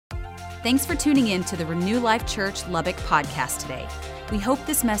Thanks for tuning in to the Renew Life Church Lubbock podcast today. We hope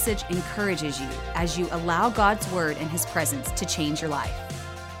this message encourages you as you allow God's Word and His presence to change your life.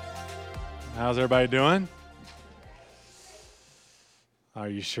 How's everybody doing? Are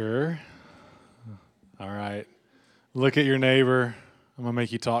you sure? All right. Look at your neighbor. I'm going to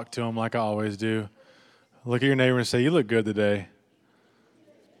make you talk to him like I always do. Look at your neighbor and say, "You look good today."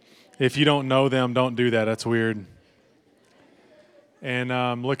 If you don't know them, don't do that. That's weird.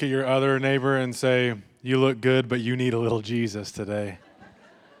 And look at your other neighbor and say, "You look good, but you need a little Jesus today."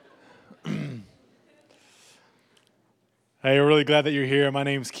 Hey, we're really glad that you're here. My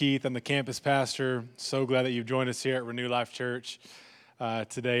name's Keith. I'm the campus pastor. So glad that you've joined us here at Renew Life Church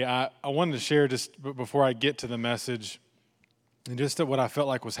today. I wanted to share just before I get to the message, and just what I felt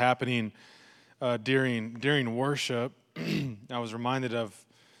like was happening during worship. I was reminded of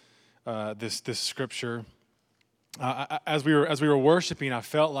this scripture. As we were worshiping, I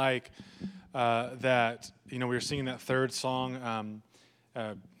felt like that we were singing that third song.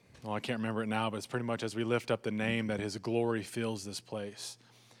 I can't remember it now, but it's pretty much as we lift up the name that His glory fills this place.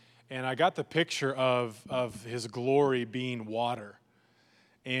 And I got the picture of His glory being water,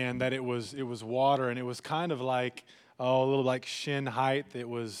 and that it was water, and it was kind of like a little like shin height. I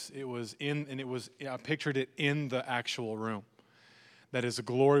pictured it in the actual room, that His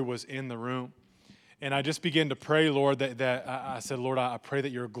glory was in the room. And I just began to pray, Lord, that I said, "Lord, I pray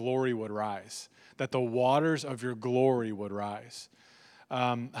that Your glory would rise, that the waters of Your glory would rise."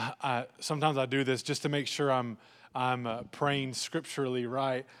 Sometimes I do this just to make sure I'm praying scripturally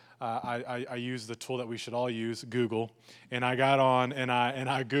right. I use the tool that we should all use, Google, and I got on and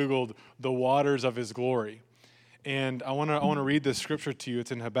I Googled the waters of His glory, and I want to read this scripture to you.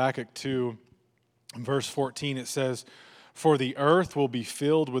 It's in Habakkuk 2, verse 14. It says, "For the earth will be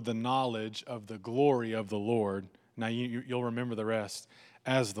filled with the knowledge of the glory of the Lord." Now you'll remember the rest.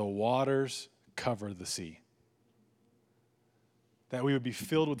 "As the waters cover the sea." That we would be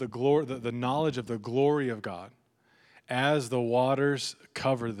filled with the glory, the knowledge of the glory of God, as the waters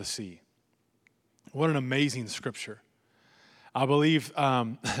cover the sea. What an amazing scripture! I believe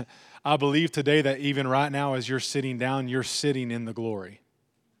today that even right now, as you're sitting down, you're sitting in the glory.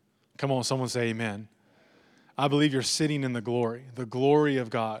 Come on, someone say amen. I believe you're sitting in the glory of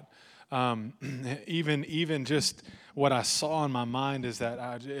God. Even just what I saw in my mind is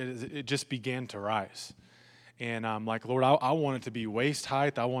that it just began to rise. And I'm like, "Lord, I want it to be waist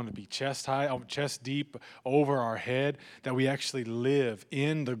height. I want it to be chest high, chest deep over our head, that we actually live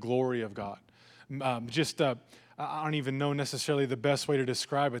in the glory of God." I don't even know necessarily the best way to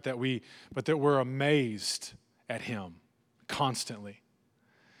describe it, but that we're amazed at Him constantly,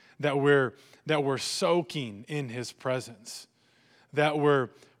 that we're soaking in His presence, that we're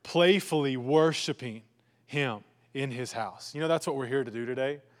playfully worshiping Him in His house. That's what we're here to do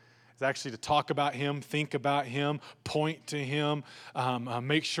today. It's actually to talk about Him, think about Him, point to Him,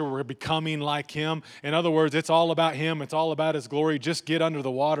 make sure we're becoming like Him. In other words, it's all about Him. It's all about His glory. Just get under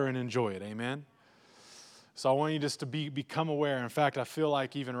the water and enjoy it. Amen? So I want you just to become aware. In fact, I feel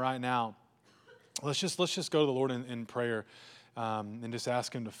like even right now, let's just go to the Lord in prayer and just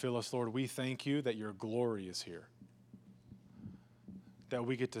ask Him to fill us. Lord, we thank You that Your glory is here, that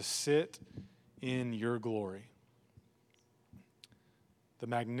we get to sit in Your glory, the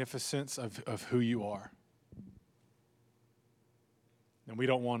magnificence of who You are. And we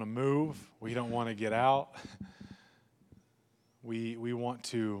don't want to move. We don't want to get out. We want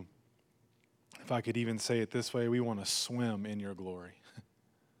to, if I could even say it this way, we want to swim in Your glory.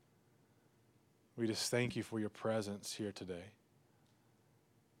 We just thank You for Your presence here today.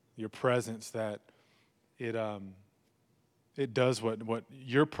 Your presence that it does what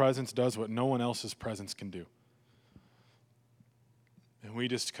Your presence does, what no one else's presence can do. And we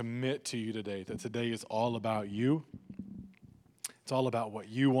just commit to You today that today is all about You. It's all about what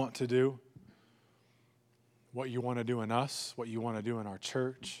You want to do, what You want to do in us, what You want to do in our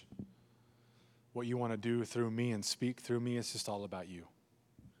church, what You want to do through me and speak through me. It's just all about You.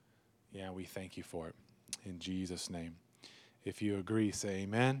 Yeah, we thank You for it. In Jesus' name. If you agree, say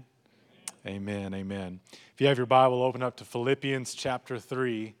amen. Amen, amen. If you have your Bible, open up to Philippians chapter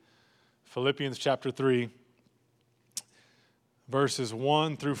 3. Philippians chapter 3. Verses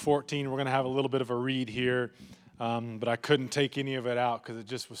 1 through 14, we're going to have a little bit of a read here, but I couldn't take any of it out because it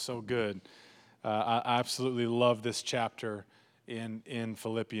just was so good. I absolutely love this chapter in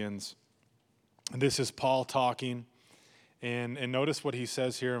Philippians. This is Paul talking, and notice what he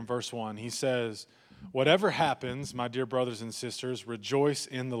says here in verse 1. He says, "Whatever happens, my dear brothers and sisters, rejoice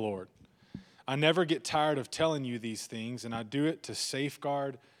in the Lord. I never get tired of telling you these things, and I do it to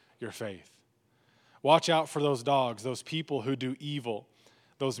safeguard your faith. Watch out for those dogs, those people who do evil.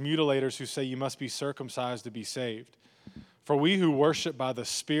 those mutilators who say you must be circumcised to be saved. For we who worship by the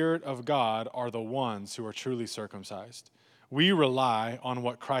Spirit of God are the ones who are truly circumcised. We rely on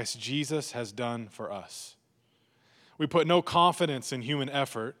what Christ Jesus has done for us. We put no confidence in human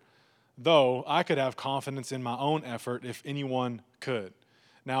effort, though I could have confidence in my own effort if anyone could.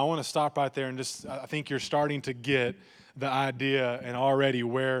 Now, I want to stop right there and I think you're starting to get the idea and already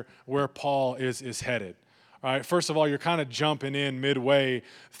where Paul is headed. All right, first of all, you're kind of jumping in midway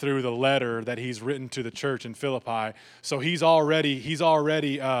through the letter that he's written to the church in Philippi. So he's already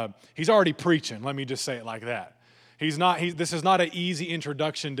preaching. Let me just say it like that. This is not an easy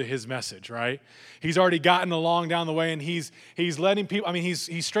introduction to his message, right? He's already gotten along down the way, and he's letting people.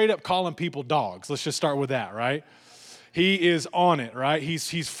 He's straight up calling people dogs. Let's just start with that, right? He is on it, right?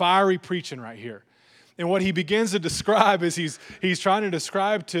 He's fiery preaching right here, and what he begins to describe is he's trying to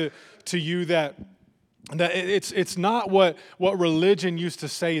describe to you that it's not what religion used to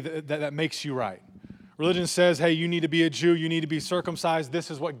say that makes you right. Religion says, hey, you need to be a Jew, you need to be circumcised. This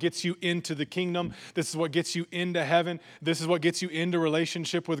is what gets you into the kingdom. This is what gets you into heaven. This is what gets you into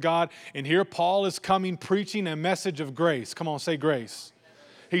relationship with God. And here Paul is coming preaching a message of grace. Come on, say grace.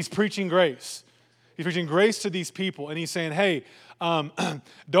 He's preaching grace. He's preaching grace to these people. And he's saying, hey,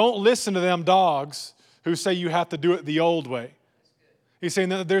 don't listen to them dogs who say you have to do it the old way. He's saying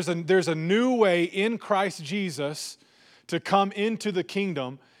that there's a new way in Christ Jesus to come into the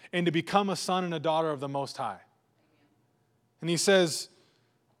kingdom and to become a son and a daughter of the Most High. And he says,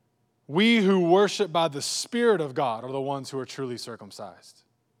 we who worship by the Spirit of God are the ones who are truly circumcised.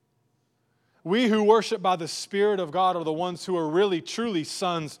 We who worship by the Spirit of God are the ones who are really, truly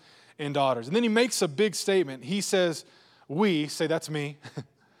sons and daughters. And then he makes a big statement. He says, say that's me.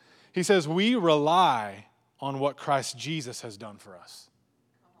 He says, we rely on what Christ Jesus has done for us.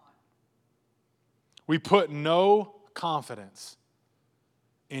 We put no confidence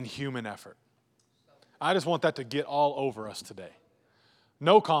in human effort. I just want that to get all over us today.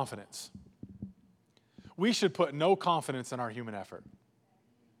 No confidence. We should put no confidence in our human effort.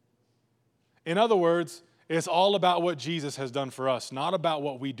 In other words, it's all about what Jesus has done for us, not about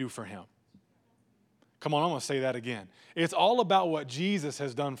what we do for him. Come on, I'm going to say that again. It's all about what Jesus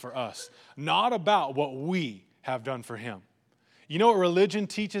has done for us, not about what we have done for him. You know what religion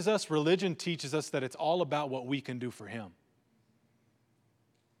teaches us? Religion teaches us that it's all about what we can do for him.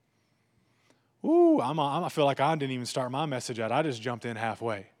 Ooh, I feel like I didn't even start my message out. I just jumped in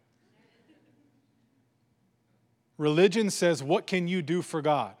halfway. Religion says, what can you do for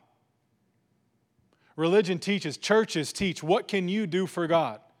God? Religion teaches, churches teach, what can you do for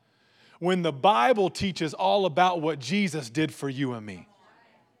God? When the Bible teaches all about what Jesus did for you and me.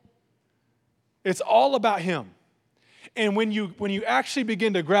 It's all about him. And when you actually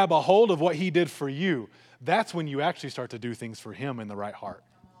begin to grab a hold of what he did for you, that's when you actually start to do things for him in the right heart.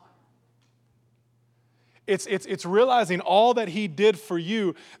 It's realizing all that he did for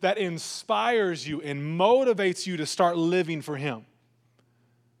you that inspires you and motivates you to start living for him.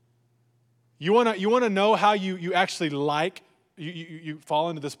 You want to know how you actually you fall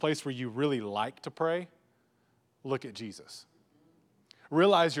into this place where you really like to pray? Look at Jesus.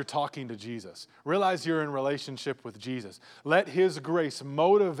 Realize you're talking to Jesus. Realize you're in relationship with Jesus. Let his grace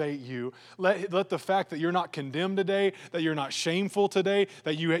motivate you. Let the fact that you're not condemned today, that you're not shameful today,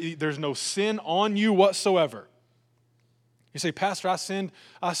 that there's no sin on you whatsoever. You say, Pastor,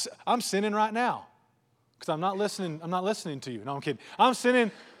 I'm sinning right now because I'm not listening to you. No, I'm kidding. I'm sinning.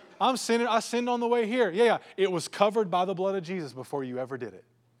 I sinned on the way here. Yeah. It was covered by the blood of Jesus before you ever did it.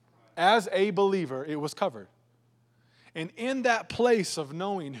 As a believer, it was covered. And in that place of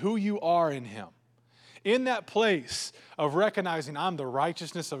knowing who you are in him, in that place of recognizing I'm the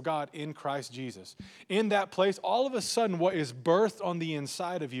righteousness of God in Christ Jesus, in that place, all of a sudden what is birthed on the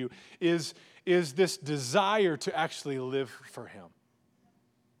inside of you is this desire to actually live for him.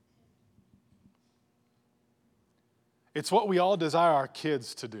 It's what we all desire our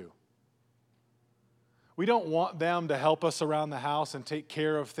kids to do. We don't want them to help us around the house and take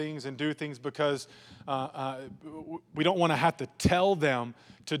care of things and do things because we don't want to have to tell them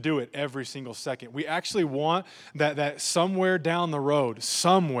to do it every single second. We actually want that somewhere down the road,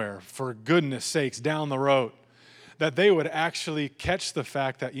 somewhere, for goodness sakes, down the road, that they would actually catch the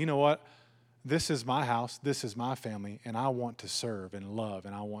fact that, you know what, this is my house, this is my family, and I want to serve and love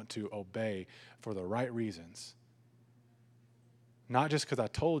and I want to obey for the right reasons. Not just because I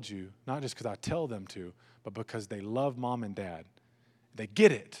told you, not just because I tell them to, but because they love mom and dad. They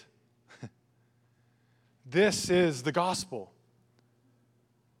get it. This is the gospel.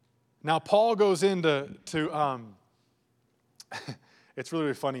 Now, Paul goes into it's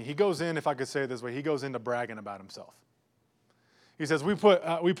really funny. He goes in, if I could say it this way, he goes into bragging about himself. He says, we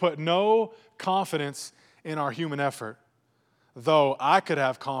put no confidence in our human effort, though I could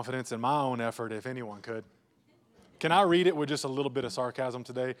have confidence in my own effort if anyone could. Can I read it with just a little bit of sarcasm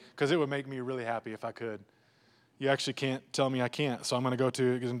today? Because it would make me really happy if I could. You actually can't tell me I can't, so I'm going to go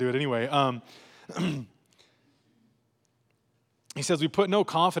to it and do it anyway. He says, we put no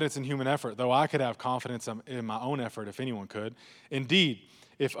confidence in human effort, though I could have confidence in my own effort if anyone could. Indeed,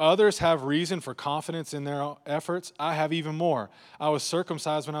 if others have reason for confidence in their efforts, I have even more. I was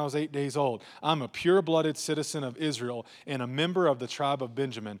circumcised when I was 8 days old. I'm a pure-blooded citizen of Israel and a member of the tribe of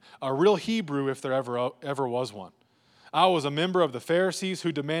Benjamin, a real Hebrew if there ever was one. I was a member of the Pharisees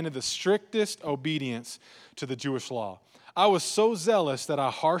who demanded the strictest obedience to the Jewish law. I was so zealous that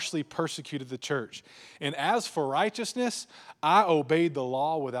I harshly persecuted the church. And as for righteousness, I obeyed the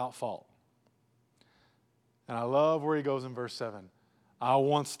law without fault. And I love where he goes in verse 7. I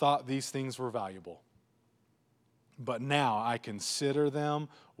once thought these things were valuable, but now I consider them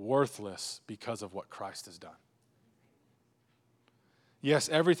worthless because of what Christ has done. Yes,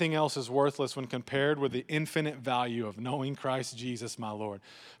 everything else is worthless when compared with the infinite value of knowing Christ Jesus, my Lord.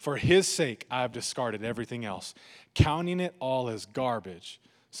 For his sake, I have discarded everything else, counting it all as garbage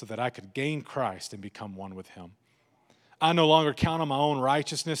so that I could gain Christ and become one with him. I no longer count on my own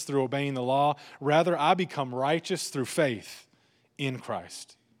righteousness through obeying the law. Rather, I become righteous through faith in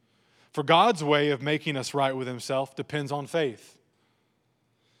Christ. For God's way of making us right with himself depends on faith.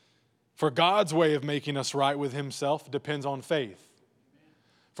 For God's way of making us right with himself depends on faith.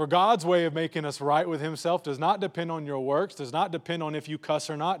 For God's way of making us right with himself does not depend on your works, does not depend on if you cuss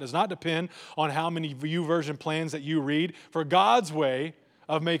or not, does not depend on how many YouVersion plans that you read. For God's way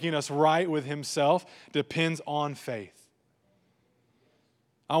of making us right with himself depends on faith.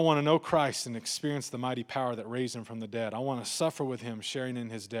 I want to know Christ and experience the mighty power that raised him from the dead. I want to suffer with him, sharing in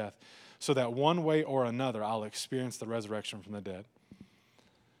his death, so that one way or another I'll experience the resurrection from the dead.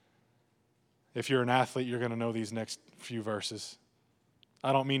 If you're an athlete, you're going to know these next few verses.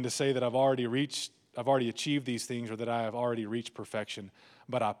 I don't mean to say that I've already achieved these things or that I have already reached perfection,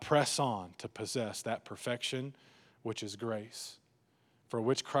 but I press on to possess that perfection, which is grace, for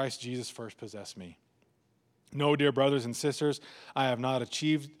which Christ Jesus first possessed me. No, dear brothers and sisters, I have not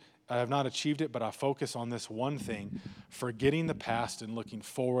achieved it, but I focus on this one thing, forgetting the past and looking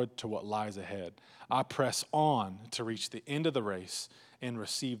forward to what lies ahead. I press on to reach the end of the race and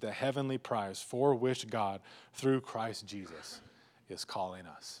receive the heavenly prize for which God, through Christ Jesus, is calling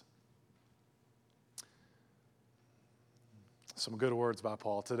us. Some good words by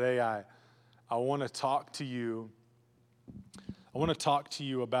Paul. Today I want to talk to you. I want to talk to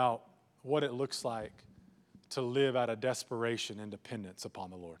you about what it looks like to live out of desperation and dependence upon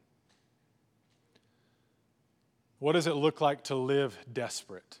the Lord. What does it look like to live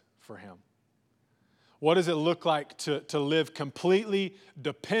desperate for him? What does it look like to live completely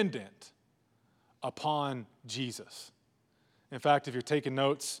dependent upon Jesus? In fact, if you're taking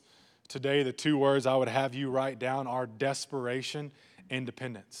notes today, the two words I would have you write down are desperation and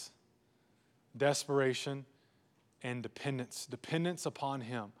dependence. Desperation and dependence. Dependence upon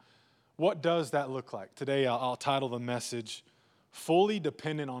him. What does that look like? Today I'll title the message, Fully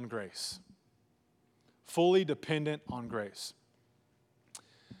Dependent on Grace. Fully dependent on grace.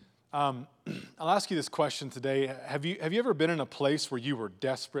 I'll ask you this question today. Have you ever been in a place where you were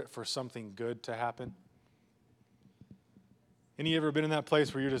desperate for something good to happen? Any ever been in that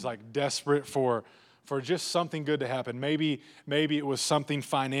place where you're just like desperate for just something good to happen? Maybe it was something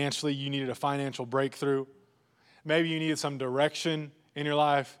financially, you needed a financial breakthrough. Maybe you needed some direction in your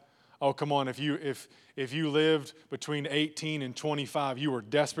life. Oh, come on, if you lived between 18 and 25, you were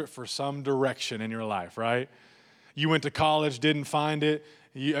desperate for some direction in your life, right? You went to college, didn't find it.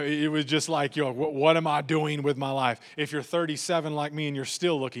 It was just like, what am I doing with my life? If you're 37 like me and you're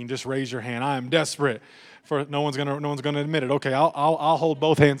still looking, just raise your hand. I am desperate. No one's gonna admit it. Okay, I'll hold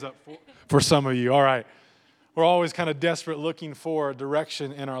both hands up for some of you. All right. We're always kind of desperate, looking for a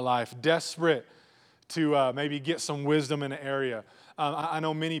direction in our life. Desperate to maybe get some wisdom in an area. I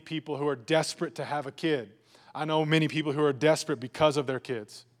know many people who are desperate to have a kid. I know many people who are desperate because of their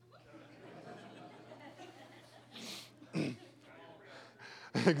kids.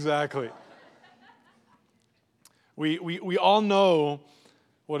 Exactly. We all know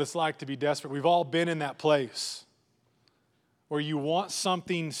what it's like to be desperate. We've all been in that place where you want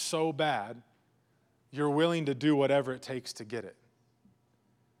something so bad, you're willing to do whatever it takes to get it.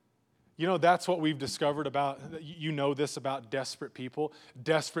 You know, that's what we've discovered about, you know this about desperate people.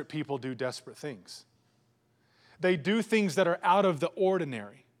 Desperate people do desperate things. They do things that are out of the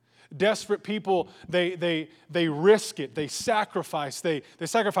ordinary. Desperate people, they risk it. They sacrifice. They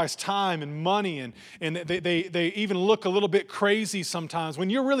sacrifice time and money, and they even look a little bit crazy sometimes. When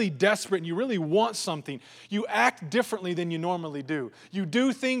you're really desperate and you really want something, you act differently than you normally do. You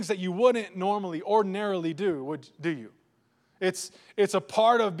do things that you wouldn't ordinarily do you? It's a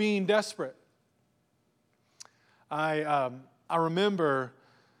part of being desperate. I remember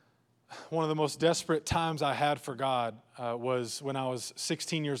one of the most desperate times I had for God was when I was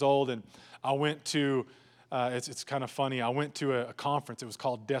 16 years old, and I went to, it's kind of funny, I went to a conference. It was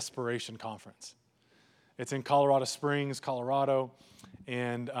called Desperation Conference. It's in Colorado Springs, Colorado,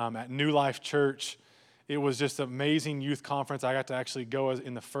 and at New Life Church. It was just an amazing youth conference. I got to actually go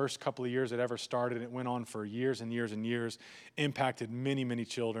in the first couple of years it ever started. It went on for years and years and years, impacted many, many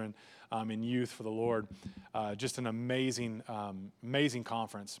children and youth for the Lord. Just an amazing, amazing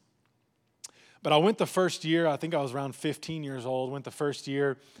conference. But I went the first year. I think I was around 15 years old. Went the first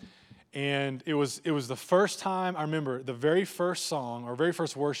year, and it was the first time. I remember the very first song or very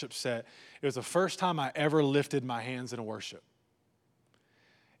first worship set. It was the first time I ever lifted my hands in worship.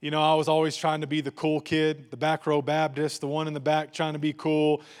 You know, I was always trying to be the cool kid, the back row Baptist, the one in the back trying to be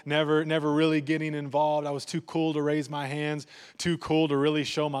cool, never really getting involved. I was too cool to raise my hands, too cool to really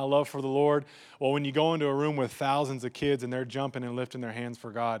show my love for the Lord. Well, when you go into a room with thousands of kids and they're jumping and lifting their hands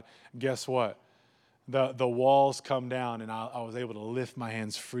for God, guess what? The walls come down, and I was able to lift my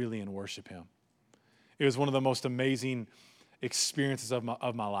hands freely and worship Him. It was one of the most amazing experiences of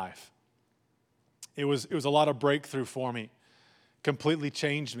my life. It was a lot of breakthrough for me. Completely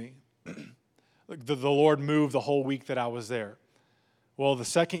changed me. The Lord moved the whole week that I was there. Well, the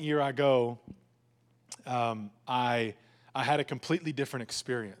second year I go, I had a completely different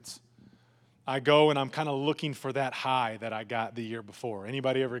experience. I go and I'm kind of looking for that high that I got the year before.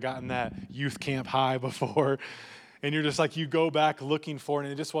 Anybody ever gotten that youth camp high before? And you're just like, you go back looking for it,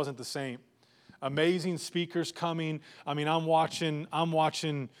 and it just wasn't the same. Amazing speakers coming. I mean, I'm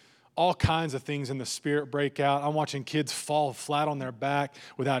watching all kinds of things in the Spirit break out. I'm watching kids fall flat on their back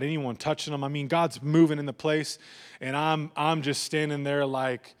without anyone touching them. I mean, God's moving in the place, and I'm just standing there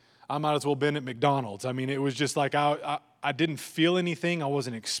like I might as well been at McDonald's. I mean, it was just like I didn't feel anything. I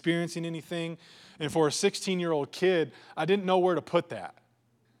wasn't experiencing anything. And for a 16-year-old kid, I didn't know where to put that.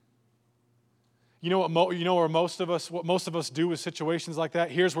 You know what most of us do with situations like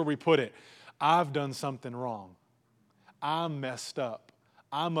that? Here's where we put it. I've done something wrong. I'm messed up.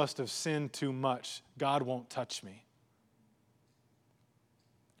 I must have sinned too much. God won't touch me.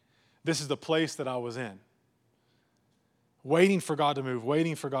 This is the place that I was in. Waiting for God to move,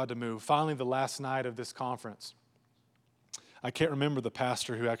 waiting for God to move. Finally, the last night of this conference, I can't remember the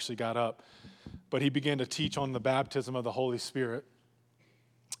pastor who actually got up, but he began to teach on the baptism of the Holy Spirit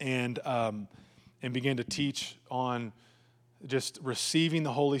and began to teach on just receiving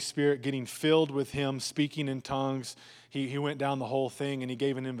the Holy Spirit, getting filled with Him, speaking in tongues. He went down the whole thing, and he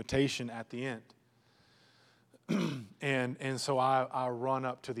gave an invitation at the end. and so I run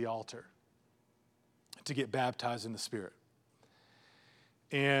up to the altar to get baptized in the Spirit.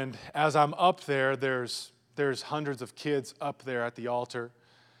 And as I'm up there, there's hundreds of kids up there at the altar,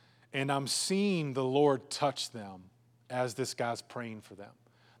 and I'm seeing the Lord touch them as this guy's praying for them.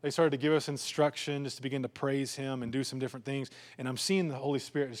 They started to give us instruction just to begin to praise Him and do some different things. And I'm seeing the Holy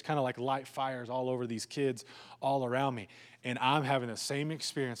Spirit just kind of like light fires all over these kids all around me. And I'm having the same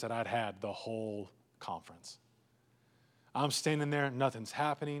experience that I'd had the whole conference. I'm standing there, nothing's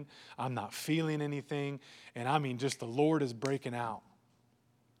happening. I'm not feeling anything. And I mean, just the Lord is breaking out.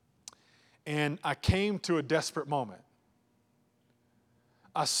 And I came to a desperate moment.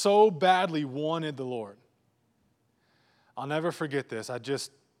 I so badly wanted the Lord. I'll never forget this. I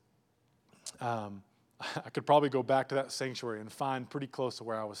could probably go back to that sanctuary and find pretty close to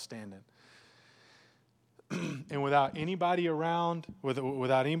where I was standing. And without anybody around,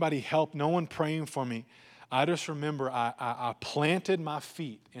 without anybody help, no one praying for me, I just remember I planted my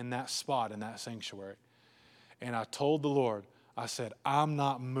feet in that spot in that sanctuary. And I told the Lord, I said, I'm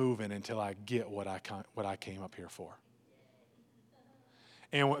not moving until I get what I came up here for.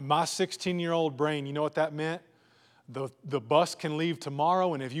 And with my 16-year-old brain, you know what that meant? The bus can leave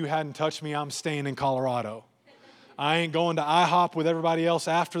tomorrow, and if you hadn't touched me, I'm staying in Colorado. I ain't going to IHOP with everybody else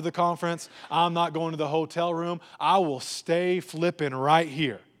after the conference. I'm not going to the hotel room. I will stay flipping right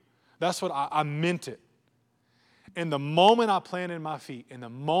here. That's what I meant it. And the moment I planted my feet, and the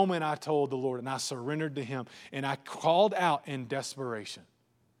moment I told the Lord, and I surrendered to Him, and I called out in desperation,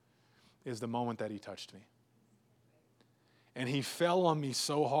 is the moment that He touched me. And He fell on me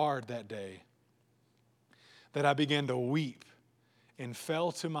so hard that day that I began to weep and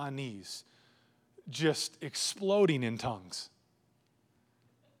fell to my knees, just exploding in tongues.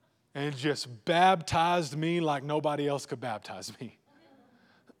 and just baptized me like nobody else could baptize me.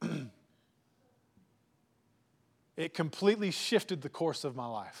 It completely shifted the course of my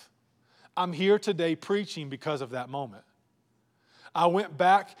life. I'm here today preaching because of that moment. I went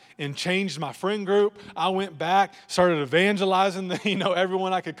back and changed my friend group. I went back, started evangelizing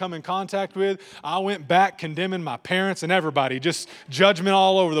everyone I could come in contact with. I went back condemning my parents and everybody, just judgment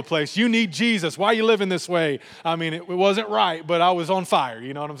all over the place. You need Jesus. Why are you living this way? I mean, it wasn't right, but I was on fire.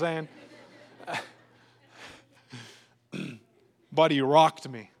 You know what I'm saying? But he rocked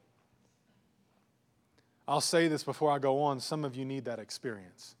me. I'll say this before I go on. Some of you need that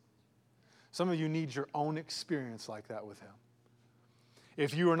experience. Some of you need your own experience like that with him.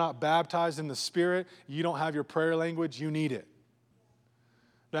 If you are not baptized in the Spirit, you don't have your prayer language, you need it.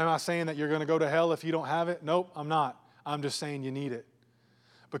 Am I saying that you're going to go to hell if you don't have it? Nope, I'm not. I'm just saying you need it.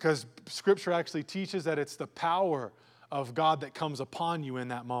 Because Scripture actually teaches that it's the power of God that comes upon you in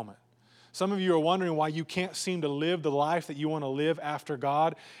that moment. Some of you are wondering why you can't seem to live the life that you want to live after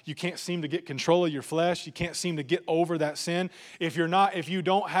God. You can't seem to get control of your flesh. You can't seem to get over that sin. If you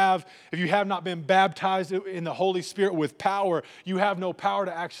have not been baptized in the Holy Spirit with power, you have no power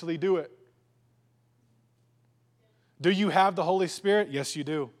to actually do it. Do you have the Holy Spirit? Yes, you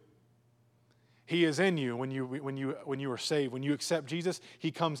do. He is in you when you are saved. When you accept Jesus,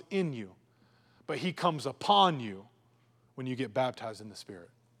 He comes in you. But He comes upon you when you get baptized in the Spirit.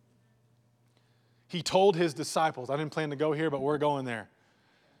 He told His disciples, I didn't plan to go here, but we're going there.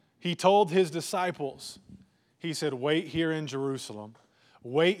 He told His disciples, He said, wait here in Jerusalem.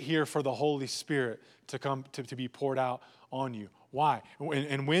 Wait here for the Holy Spirit to come to be poured out on you. Why?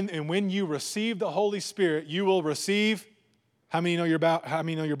 And when you receive the Holy Spirit, you will receive, how many know your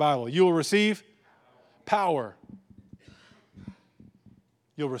Bible? You will receive power.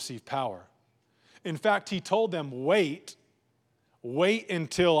 You'll receive power. In fact, He told them, wait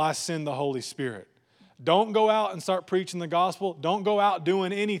until I send the Holy Spirit. Don't go out and start preaching the gospel. Don't go out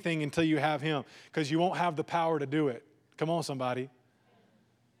doing anything until you have Him, because you won't have the power to do it. Come on, somebody.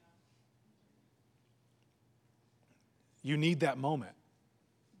 You need that moment.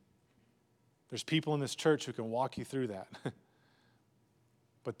 There's people in this church who can walk you through that.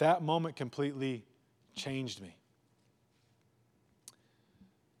 But that moment completely changed me.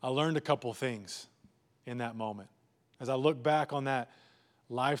 I learned a couple things in that moment. As I look back on that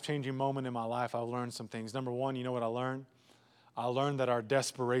life-changing moment in my life, I learned some things. Number one, you know what I learned? I learned that our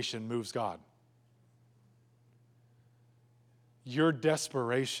desperation moves God. Your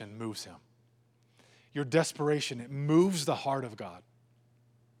desperation moves Him. Your desperation, it moves the heart of God.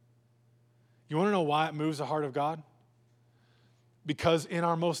 You want to know why it moves the heart of God? Because in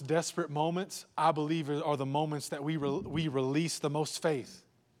our most desperate moments, I believe are the moments that we release the most faith.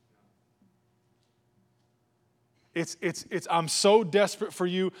 It's I'm so desperate for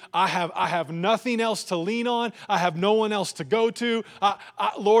you. I have nothing else to lean on. I have no one else to go to.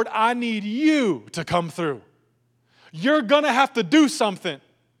 Lord, I need you to come through. You're going to have to do something.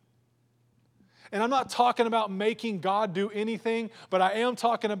 And I'm not talking about making God do anything, but I am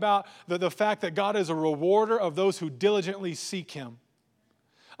talking about the fact that God is a rewarder of those who diligently seek Him.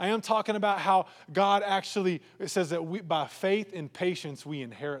 I am talking about how God actually, it says that by faith and patience we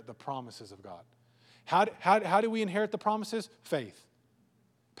inherit the promises of God. How do we inherit the promises? Faith,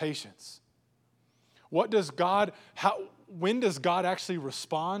 patience. When does God actually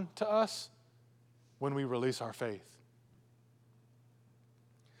respond to us? When we release our faith.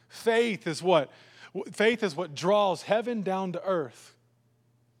 Faith is what draws heaven down to earth.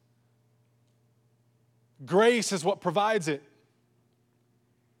 Grace is what provides it.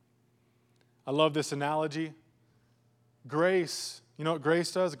 I love this analogy. Grace, you know what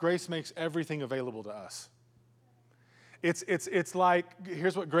grace does? Grace makes everything available to us. It's like,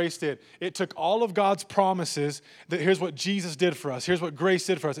 here's what grace did. It took all of God's promises, here's what Jesus did for us. Here's what grace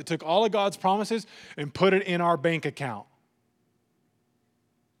did for us. It took all of God's promises and put it in our bank account.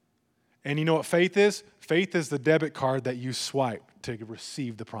 And you know what faith is? Faith is the debit card that you swipe to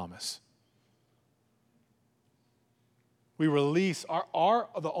receive the promise. We release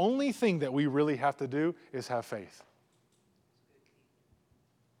the only thing that we really have to do is have faith.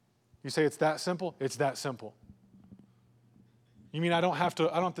 You say it's that simple? It's that simple. You mean I don't have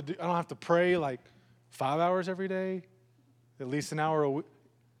to pray like 5 hours every day? At least an hour a week?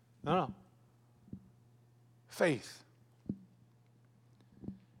 No. Faith.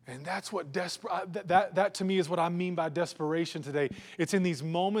 And that's what that to me is what I mean by desperation today. It's in these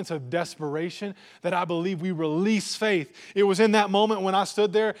moments of desperation that I believe we release faith. It was in that moment when I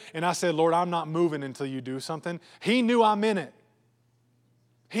stood there and I said, Lord, I'm not moving until you do something. He knew I meant it.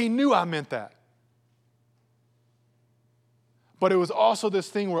 He knew I meant that. But it was also this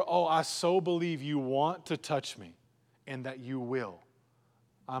thing where, oh, I so believe you want to touch me and that you will.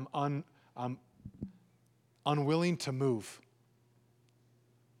 I'm unwilling to move.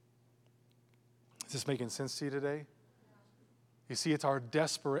 Is this making sense to you today? You see, it's our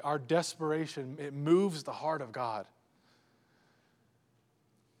desperation. It moves the heart of God.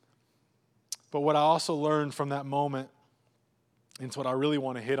 But what I also learned from that moment, and it's what I really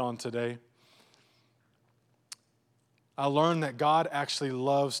want to hit on today, I learned that God actually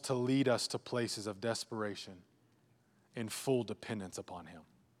loves to lead us to places of desperation and full dependence upon Him.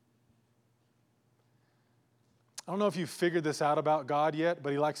 I don't know if you've figured this out about God yet,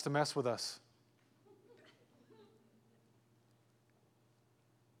 but He likes to mess with us.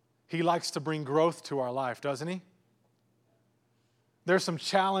 He likes to bring growth to our life, doesn't He? There's some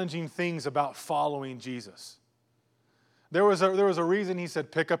challenging things about following Jesus. There was a reason He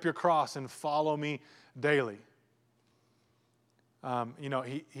said, pick up your cross and follow me daily.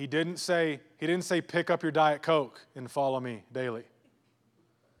 He didn't say pick up your Diet Coke and follow me daily.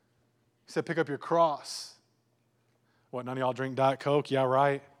 He said pick up your cross. What, none of y'all drink Diet Coke? Yeah,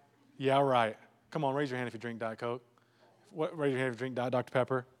 right. Yeah, right. Come on, raise your hand if you drink Diet Coke. Raise your hand if you drink Dr.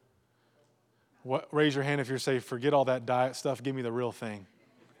 Pepper. Raise your hand if you're saying, forget all that diet stuff, give me the real thing.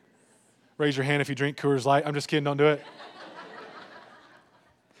 Raise your hand if you drink Coors Light. I'm just kidding, don't do it.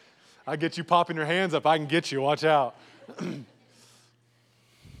 I get you popping your hands up, I can get you, watch out.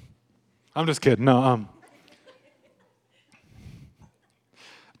 I'm just kidding, no.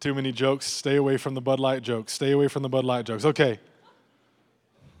 Too many jokes, stay away from the Bud Light jokes. Stay away from the Bud Light jokes, okay.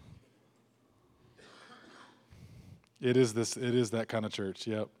 It is that kind of church,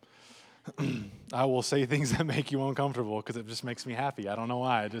 yep. I will say things that make you uncomfortable because it just makes me happy. I don't know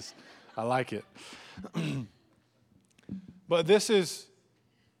why. I like it. But it's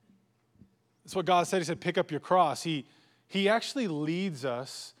what God said. He said, pick up your cross. He actually leads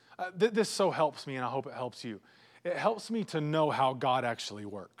us. This so helps me, and I hope it helps you. It helps me to know how God actually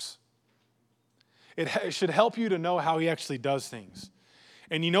works. It should help you to know how He actually does things.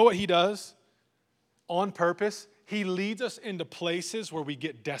 And you know what He does? On purpose, He leads us into places where we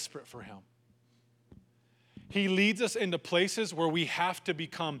get desperate for Him. He leads us into places where we have to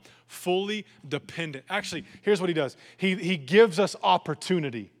become fully dependent. Actually, here's what He does. He gives us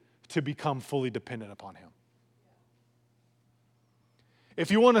opportunity to become fully dependent upon Him. If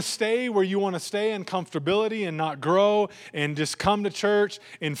you want to stay where you want to stay in comfortability and not grow and just come to church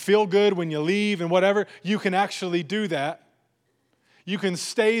and feel good when you leave and whatever, you can actually do that. You can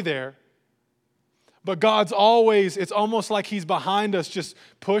stay there. But God's it's almost like He's behind us, just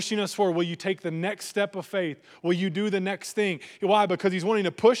pushing us forward. Will you take the next step of faith? Will you do the next thing? Why? Because He's wanting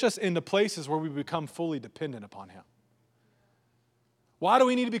to push us into places where we become fully dependent upon Him. Why do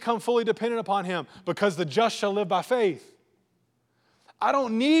we need to become fully dependent upon Him? Because the just shall live by faith. I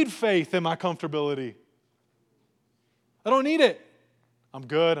don't need faith in my comfortability. I don't need it. I'm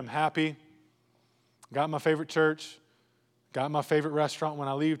good. I'm happy. Got my favorite church. Got my favorite restaurant when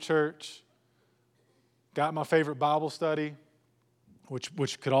I leave church. Got my favorite Bible study,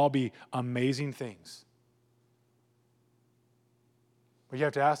 which could all be amazing things. But you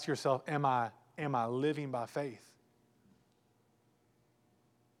have to ask yourself, am I living by faith?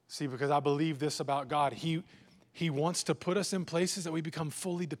 See, because I believe this about God. He wants to put us in places that we become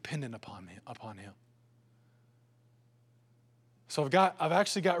fully dependent upon Him. So I've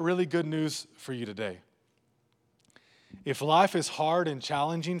actually got really good news for you today. If life is hard and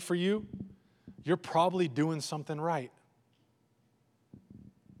challenging for you, you're probably doing something right.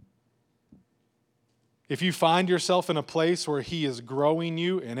 If you find yourself in a place where He is growing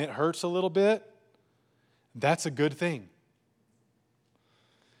you and it hurts a little bit, that's a good thing.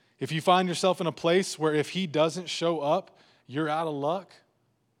 If you find yourself in a place where if He doesn't show up, you're out of luck,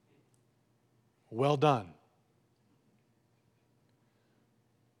 well done.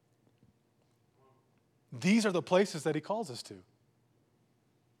 These are the places that He calls us to.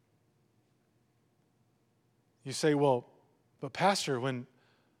 You say, well, but Pastor, when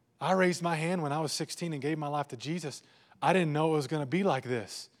I raised my hand when I was 16 and gave my life to Jesus, I didn't know it was going to be like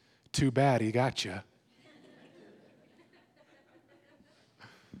this. Too bad, He got you.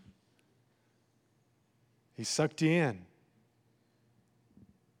 He sucked you in.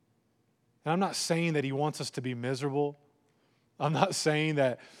 And I'm not saying that He wants us to be miserable. I'm not saying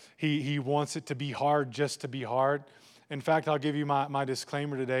that He wants it to be hard just to be hard. In fact, I'll give you my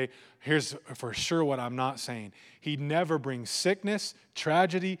disclaimer today. Here's for sure what I'm not saying. He never brings sickness,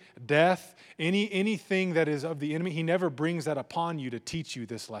 tragedy, death, anything that is of the enemy. He never brings that upon you to teach you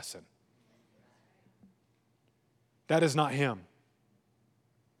this lesson. That is not Him.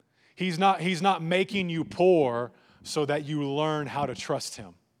 He's not making you poor so that you learn how to trust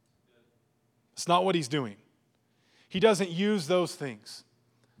him. It's not what he's doing. He doesn't use those things.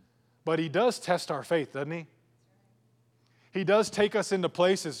 But he does test our faith, doesn't he? He does take us into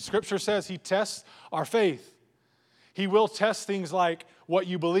places. Scripture says he tests our faith. He will test things like what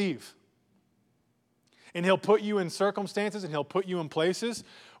you believe. And he'll put you in circumstances and he'll put you in places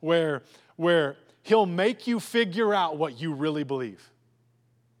where he'll make you figure out what you really believe.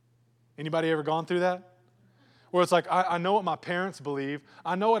 Anybody ever gone through that? Where it's like, I know what my parents believe.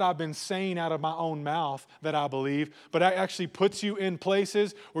 I know what I've been saying out of my own mouth that I believe. But it actually puts you in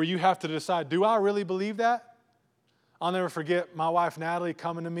places where you have to decide, do I really believe that? I'll never forget my wife Natalie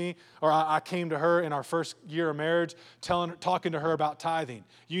coming to me, or I came to her in our first year of marriage, talking to her about tithing.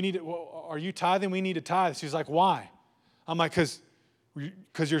 Are you tithing? We need to tithe. She's like, why? I'm like,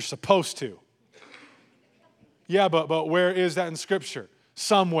 because you're supposed to. Yeah, but where is that in Scripture?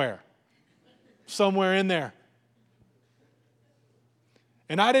 Somewhere in there.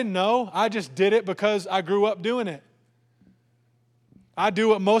 And I didn't know. I just did it because I grew up doing it. I do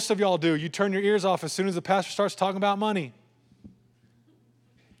what most of y'all do. You turn your ears off as soon as the pastor starts talking about money,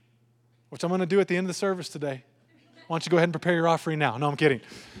 which I'm going to do at the end of the service today. Why don't you go ahead and prepare your offering now? No, I'm kidding.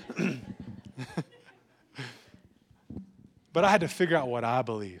 But I had to figure out what I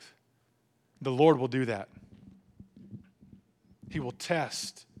believe. The Lord will do that. He will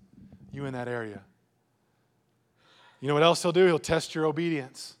test you in that area. You know what else he'll do? He'll test your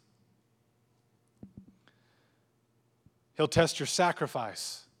obedience. He'll test your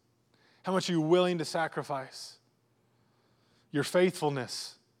sacrifice. How much are you willing to sacrifice? Your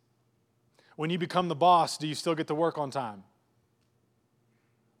faithfulness. When you become the boss, do you still get to work on time?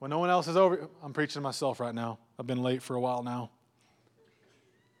 When no one else is over, I'm preaching to myself right now. I've been late for a while now.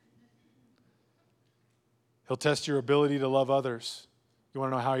 He'll test your ability to love others. You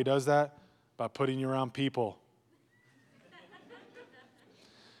want to know how he does that? By putting you around people.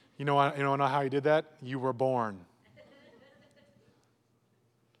 You know how he did that? You were born.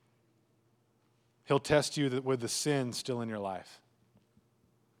 He'll test you with the sin still in your life.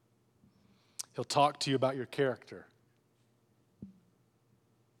 He'll talk to you about your character.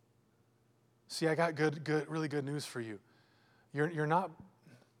 See, I got really good news for you. You're not,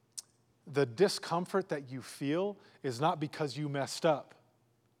 the discomfort that you feel is not because you messed up.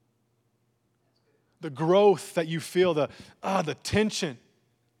 The growth that you feel, the tension,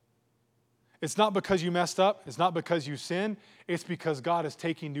 it's not because you messed up. It's not because you sinned. It's because God is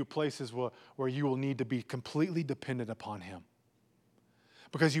taking you places where you will need to be completely dependent upon him.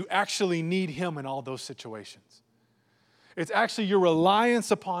 Because you actually need him in all those situations. It's actually your reliance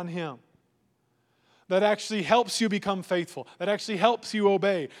upon him that actually helps you become faithful, that actually helps you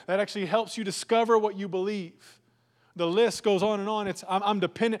obey, that actually helps you discover what you believe. The list goes on and on. I'm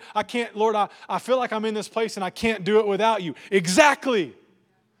dependent. I can't, Lord, I feel like I'm in this place and I can't do it without you. Exactly.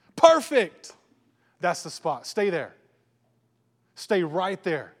 Perfect. That's the spot. Stay there. Stay right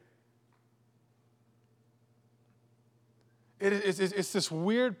there. It's this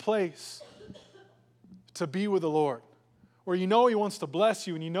weird place to be with the Lord, where you know he wants to bless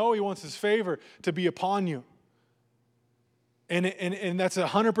you and you know he wants his favor to be upon you. And that's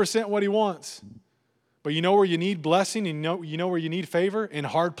 100% what he wants. But you know where you need blessing and you know where you need favor? In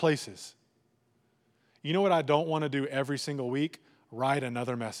hard places. You know what I don't want to do every single week? Write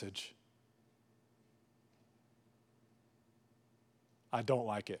another message. I don't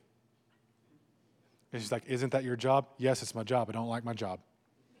like it. And she's like, isn't that your job? Yes, it's my job. I don't like my job.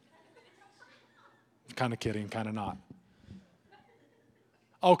 Kind of kidding, kind of not.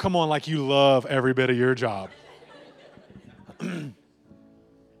 Oh, come on, like you love every bit of your job.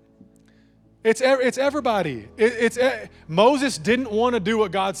 It's everybody. Moses didn't want to do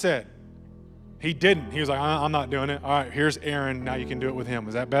what God said. He didn't. He was like, I'm not doing it. All right, here's Aaron. Now you can do it with him.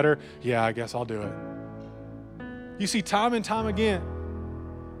 Is that better? Yeah, I guess I'll do it. You see, time and time again,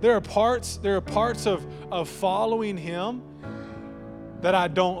 there are parts of following him that I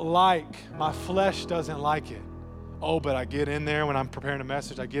don't like. My flesh doesn't like it. Oh, but I get in there when I'm preparing a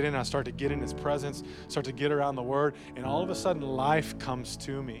message. I get in, I start to get in his presence, start to get around the word, and all of a sudden life comes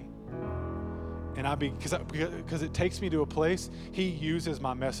to me. And because it takes me to a place, he uses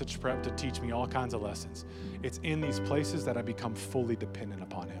my message prep to teach me all kinds of lessons. It's in these places that I become fully dependent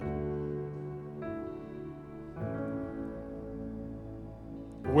upon him.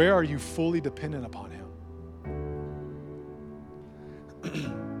 Where are you fully dependent upon him?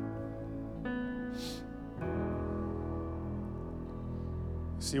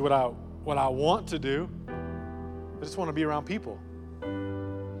 See, what I want to do, I just want to be around people.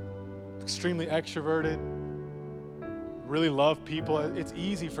 Extremely extroverted, really love people, it's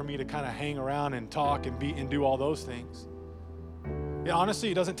easy for me to kind of hang around and talk and do all those things. Yeah,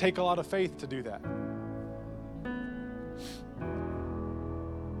 honestly, it doesn't take a lot of faith to do that.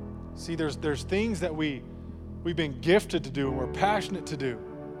 See, there's things that we've been gifted to do and we're passionate to do.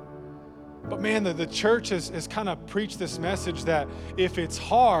 But man, the church has kind of preached this message that if it's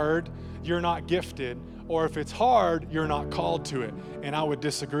hard, you're not gifted, or if it's hard, you're not called to it. And I would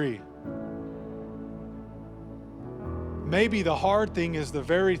disagree. Maybe the hard thing is the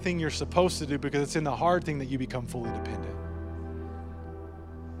very thing you're supposed to do, because it's in the hard thing that you become fully dependent.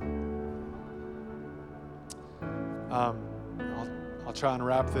 I'll try and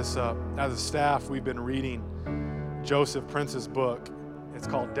wrap this up. As a staff, we've been reading Joseph Prince's book. It's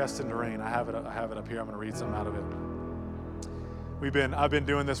called Destined to Reign. I have it up here. I'm going to read some out of it. I've been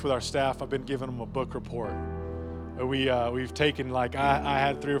doing this with our staff. I've been giving them a book report. We've taken, I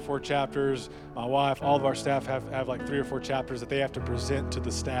had 3 or 4 chapters. My wife, all of our staff have like 3 or 4 chapters that they have to present to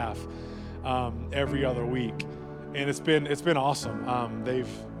the staff every other week, and it's been awesome. I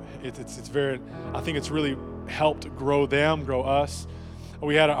think it's really helped grow us.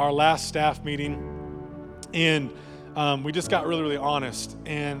 We had our last staff meeting, and we just got really, really honest.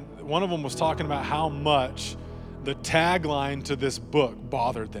 And one of them was talking about how much the tagline to this book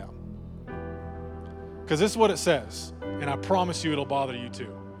bothered them. Because this is what it says, and I promise you it'll bother you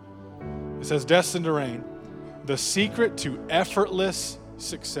too. It says, Destined to Reign, the secret to effortless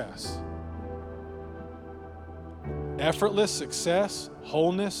success. Effortless success,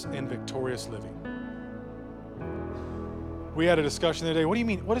 wholeness, and victorious living. We had a discussion the other day. What do you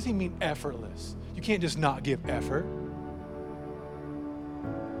mean? What does he mean effortless? You can't just not give effort.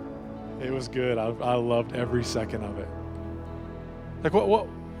 It was good. I loved every second of it. Like what?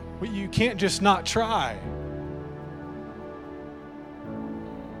 You can't just not try.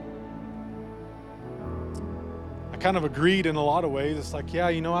 I kind of agreed in a lot of ways. It's like, yeah,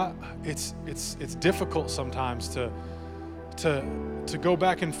 you know what? It's difficult sometimes to go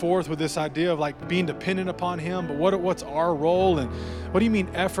back and forth with this idea of like being dependent upon him, but what's our role, and what do you mean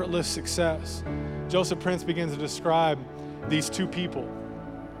effortless success? Joseph Prince begins to describe these two people.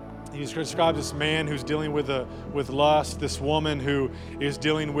 He describes this man who's dealing with lust, this woman who is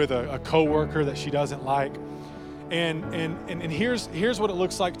dealing with a coworker that she doesn't like. And here's what it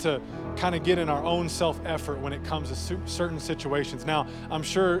looks like to kind of get in our own self-effort when it comes to certain situations. Now, I'm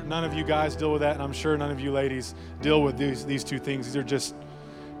sure none of you guys deal with that, and I'm sure none of you ladies deal with these two things. These are just,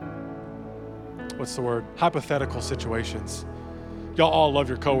 hypothetical situations. Y'all all love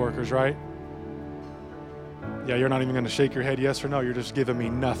your coworkers, right? Yeah, you're not even going to shake your head yes or no. You're just giving me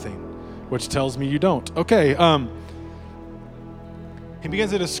nothing, which tells me you don't. Okay, he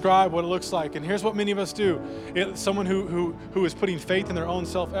begins to describe what it looks like, and here's what many of us do. Someone who is putting faith in their own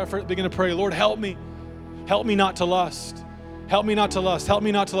self-effort, begin to pray, Lord, help me. Help me not to lust. Help me not to lust. Help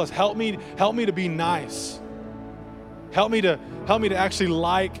me not to lust. Help me to be nice. Help me to actually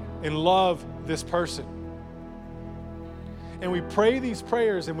like and love this person. And we pray these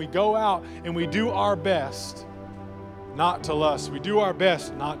prayers, and we go out and we do our best not to lust. We do our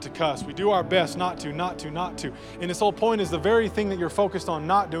best not to cuss. We do our best not to. And this whole point is the very thing that you're focused on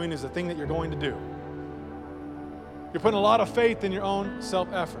not doing is the thing that you're going to do. You're putting a lot of faith in your own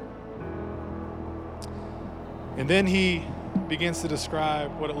self-effort. And then he begins to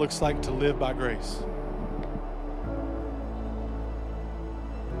describe what it looks like to live by grace.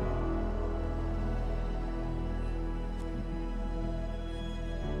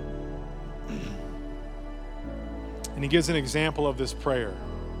 And he gives an example of this prayer.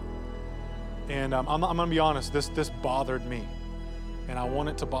 And I'm going to be honest, this bothered me. And I want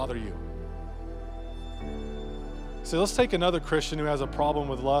it to bother you. So let's take another Christian who has a problem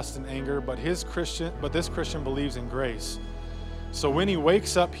with lust and anger, but this Christian believes in grace. So when he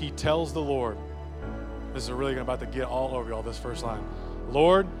wakes up, he tells the Lord, this is really about to get all over y'all, this first line.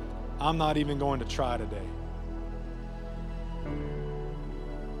 Lord, I'm not even going to try today.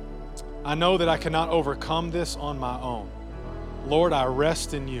 I know that I cannot overcome this on my own. Lord, I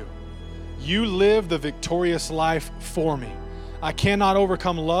rest in you. You live the victorious life for me. I cannot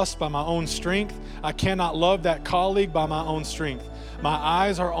overcome lust by my own strength. I cannot love that colleague by my own strength. My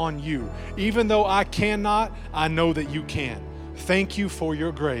eyes are on you. Even though I cannot, I know that you can. Thank you for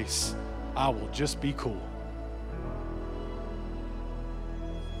your grace. I will just be cool.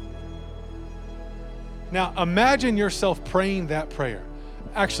 Now, imagine yourself praying that prayer.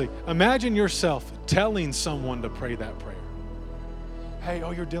 Actually, imagine yourself telling someone to pray that prayer. Hey,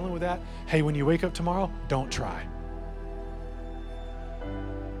 you're dealing with that? Hey, when you wake up tomorrow, don't try.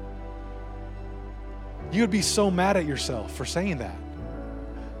 You would be so mad at yourself for saying that.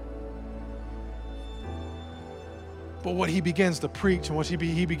 But what he begins to preach and what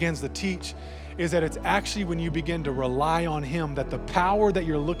he begins to teach is that it's actually when you begin to rely on him that the power that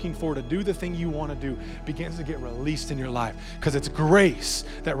you're looking for to do the thing you want to do begins to get released in your life, because it's grace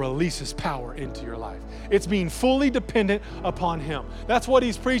that releases power into your life. It's being fully dependent upon him. That's what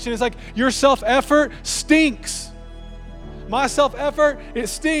he's preaching. It's like your self-effort stinks. My self-effort, it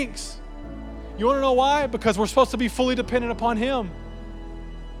stinks. You want to know why? Because we're supposed to be fully dependent upon him.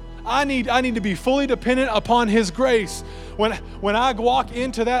 I need to be fully dependent upon his grace. When I walk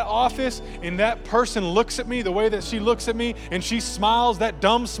into that office and that person looks at me the way that she looks at me, and she smiles that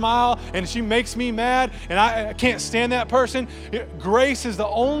dumb smile and she makes me mad and I can't stand that person, grace is the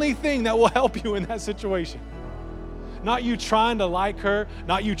only thing that will help you in that situation. Not you trying to like her,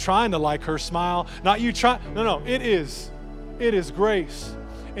 not you trying to like her smile, not you trying, no, it is grace.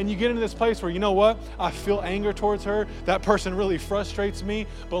 And you get into this place where, you know what? I feel anger towards her. That person really frustrates me.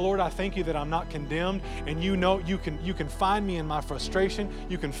 But Lord, I thank you that I'm not condemned. And you know you can find me in my frustration.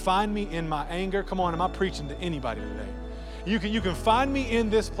 You can find me in my anger. Come on, am I preaching to anybody today? You can find me in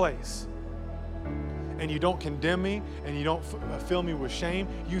this place. And you don't condemn me and you don't fill me with shame.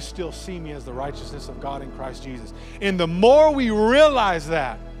 You still see me as the righteousness of God in Christ Jesus. And the more we realize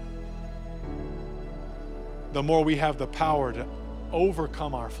that, the more we have the power to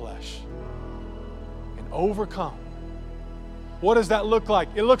overcome our flesh and overcome. What does that look like?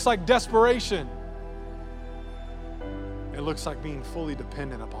 It looks like desperation. It looks like being fully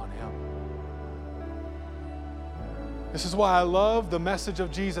dependent upon him. This is why I love the message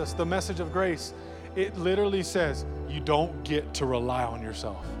of Jesus, the message of grace. It literally says you don't get to rely on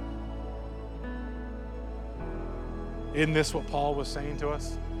yourself. Isn't this what Paul was saying to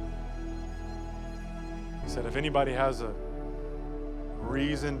us? He said, if anybody has a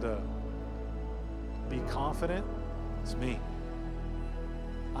reason to be confident, it's me.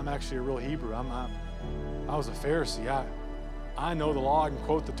 I'm actually a real Hebrew. I was a Pharisee. I know the law. I can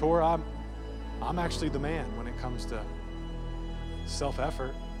quote the Torah. I'm actually the man when it comes to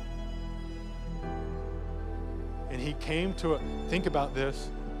self-effort. And he came to think about this.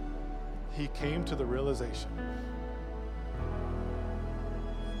 He came to the realization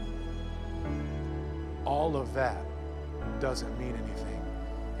all of that doesn't mean anything.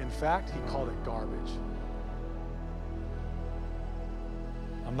 In fact, he called it garbage.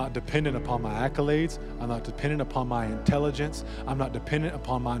 I'm not dependent upon my accolades. I'm not dependent upon my intelligence. I'm not dependent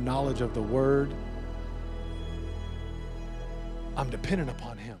upon my knowledge of the word. I'm dependent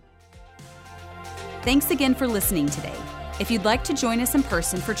upon him. Thanks again for listening today. If you'd like to join us in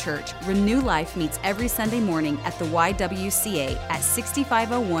person for church, Renew Life meets every Sunday morning at the YWCA at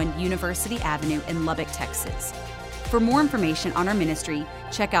 6501 University Avenue in Lubbock, Texas. For more information on our ministry,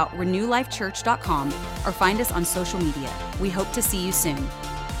 check out renewlifechurch.com or find us on social media. We hope to see you soon.